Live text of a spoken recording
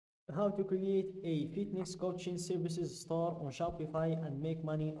how to create a fitness coaching services store on Shopify and make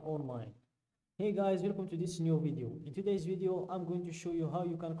money online. Hey guys, welcome to this new video. In today's video, I'm going to show you how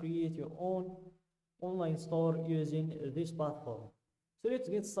you can create your own online store using this platform. So let's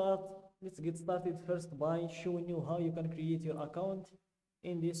get started first by showing you how you can create your account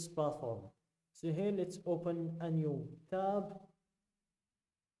in this platform. So here let's open a new tab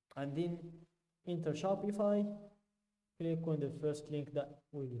and then enter Shopify. Click on the first link that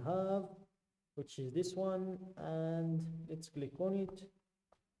we have, which is this one, and let's click on it.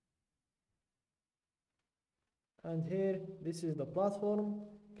 And here, this is the platform.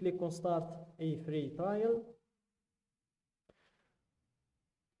 Click on start a free trial,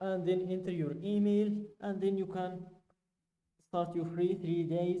 and then enter your email, and then you can start your free 3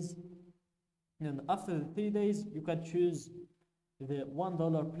 days. And after the 3 days, you can choose the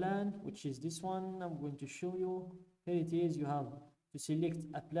 $1 plan, which is this one. I'm going to show you. Here it is. You have to select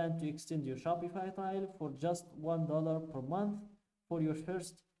a plan to extend your Shopify trial for just $1 per month for your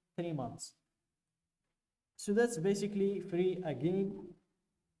first 3 months. So that's basically free again.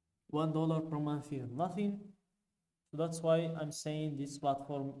 $1 per month is nothing. So that's why I'm saying this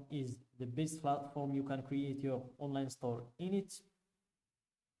platform is the best platform you can create your online store in it.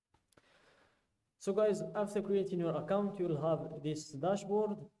 So guys, after creating your account, you'll have this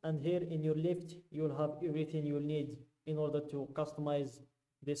dashboard, and here in your left, you'll have everything you'll need in order to customize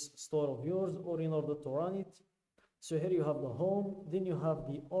this store of yours or in order to run it. So here you have the home, then you have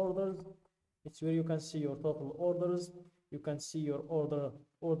the orders. It's where you can see your total orders. You can see your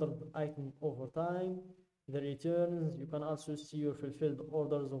ordered item over time, the returns. You can also see your fulfilled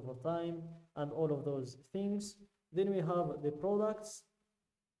orders over time and all of those things. Then we have the products.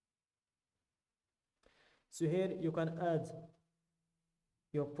 So here you can add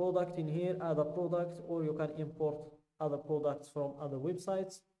your product in here, add a product, or you can import other products from other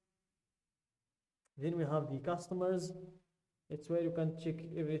websites. Then we have the customers. It's where you can check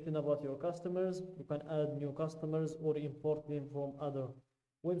everything about your customers. You can add new customers or import them from other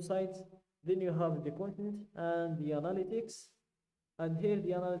websites. Then you have the content and the analytics. And here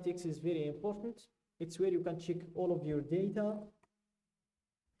the analytics is very important. It's where you can check all of your data.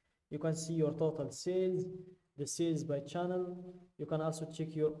 You can see your total sales, the sales by channel. You can also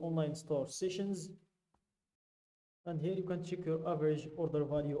check your online store sessions. And here you can check your average order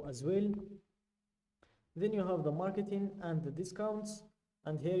value as well. Then you have the marketing and the discounts.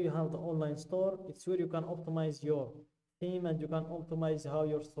 And here you have the online store. It's where you can optimize your theme and you can optimize how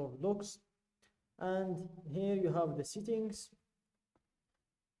your store looks. And here you have the settings.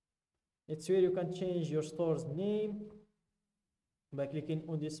 It's where you can change your store's name. By clicking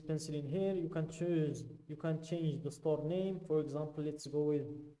on this pencil in here, you can change the store name. For example, let's go with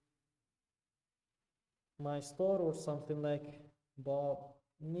my store or something like Bob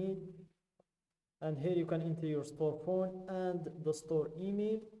Need. And here you can enter your store phone and the store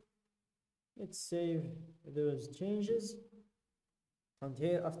email. Let's save those changes. And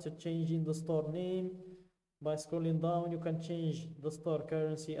here, after changing the store name, by scrolling down, you can change the store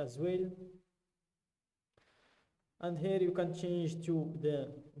currency as well. And here you can change to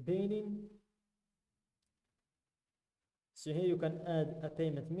the paying. So here you can add a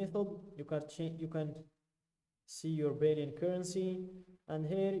payment method. You can see your paying currency, and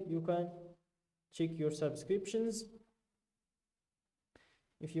here you can check your subscriptions.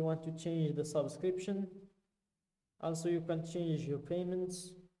 If you want to change the subscription, also you can change your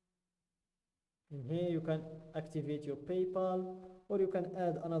payments. And here you can activate your PayPal, or you can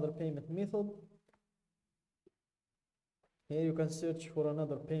add another payment method. Here you can search for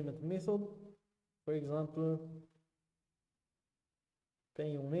another payment method, for example,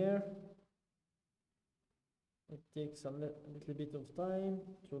 Payoneer. It takes a little bit of time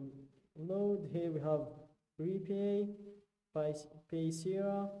to load. Here we have Prepay,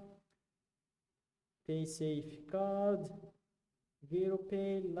 Paysera, PaySafe Card,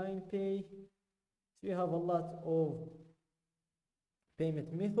 VeroPay, LinePay. So you have a lot of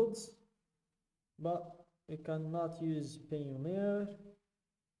payment methods, but we cannot use Payoneer.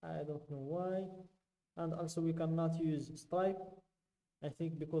 I don't know why. And also we cannot use Stripe. I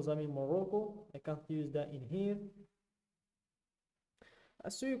think because I'm in Morocco, I can't use that in here.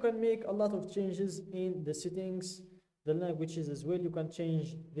 So you can make a lot of changes in the settings, the languages as well. You can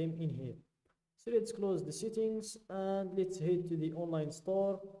change them in here. So let's close the settings and let's head to the online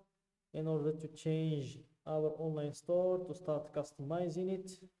store in order to change our online store, to start customizing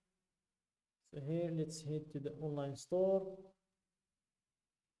it. So here, let's head to the online store.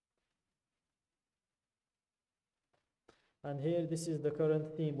 And here, this is the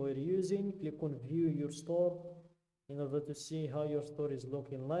current theme we're using. Click on view your store. in order to see how your store is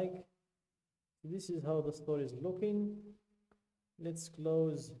looking like. This is how the store is looking. Let's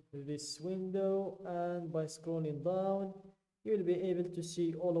close this window, and by scrolling down you will be able to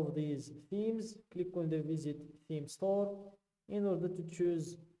see all of these themes. Click on the visit theme store in order to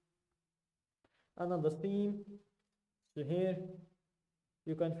choose another theme. So here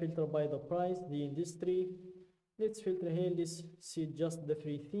you can filter by the price, the industry. Let's filter here, let's see just the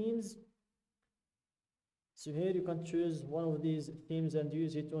free themes. So here you can choose one of these themes and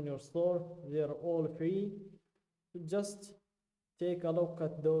use it on your store. They are all free. So just take a look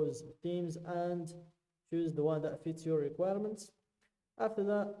at those themes and choose the one that fits your requirements. After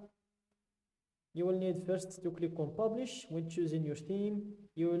that, you will need first to click on publish. When choosing your theme,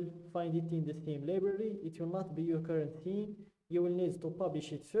 you will find it in the theme library. It will not be your current theme. You will need to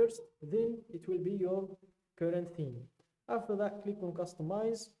publish it first, then it will be your current theme. After that, click on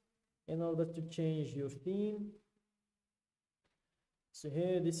customize in order to change your theme. So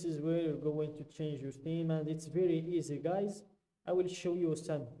here, this is where you're going to change your theme, and it's very easy, guys. I will show you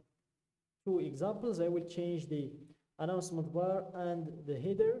two examples. I will change the announcement bar and the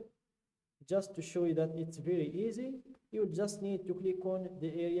header just to show you that it's very easy. You just need to click on the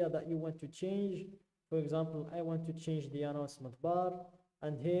area that you want to change. For example, I want to change the announcement bar,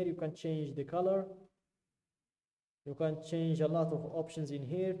 and here you can change the color. You can change a lot of options in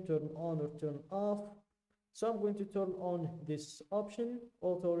here, turn on or turn off. So I'm going to turn on this option,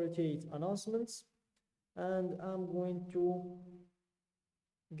 auto rotate announcements, and I'm going to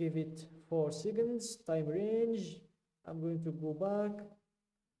give it 4 seconds time range. I'm going to go back,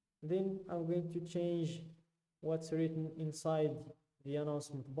 then I'm going to change what's written inside the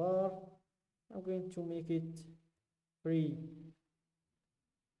announcement bar. I'm going to make it free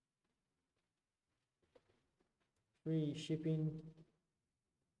shipping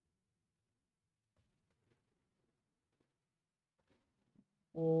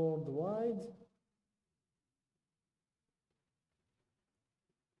worldwide.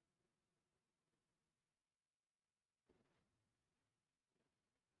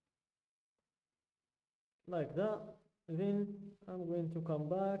 Like that. Then I'm going to come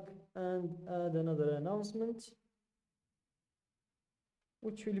back and add another announcement,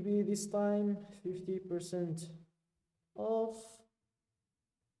 which will be this time 50% off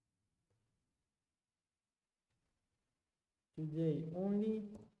today only,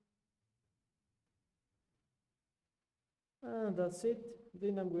 and that's it.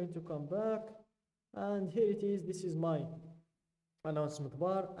 Then I'm going to come back, and here it is. This is my announcement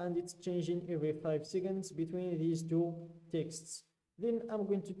bar, and it's changing every 5 seconds between these two texts. Then I'm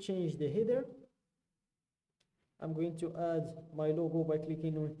going to change the header. I'm going to add my logo by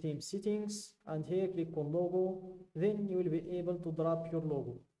clicking on theme settings, and here click on logo. Then you will be able to drop your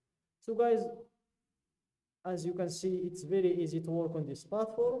logo. So guys, as you can see, it's very easy to work on this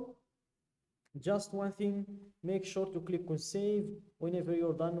platform. Just one thing, make sure to click on save whenever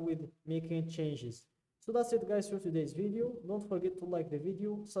you're done with making changes. So that's it, guys, for today's video. Don't forget to like the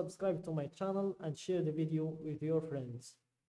video, subscribe to my channel, and share the video with your friends.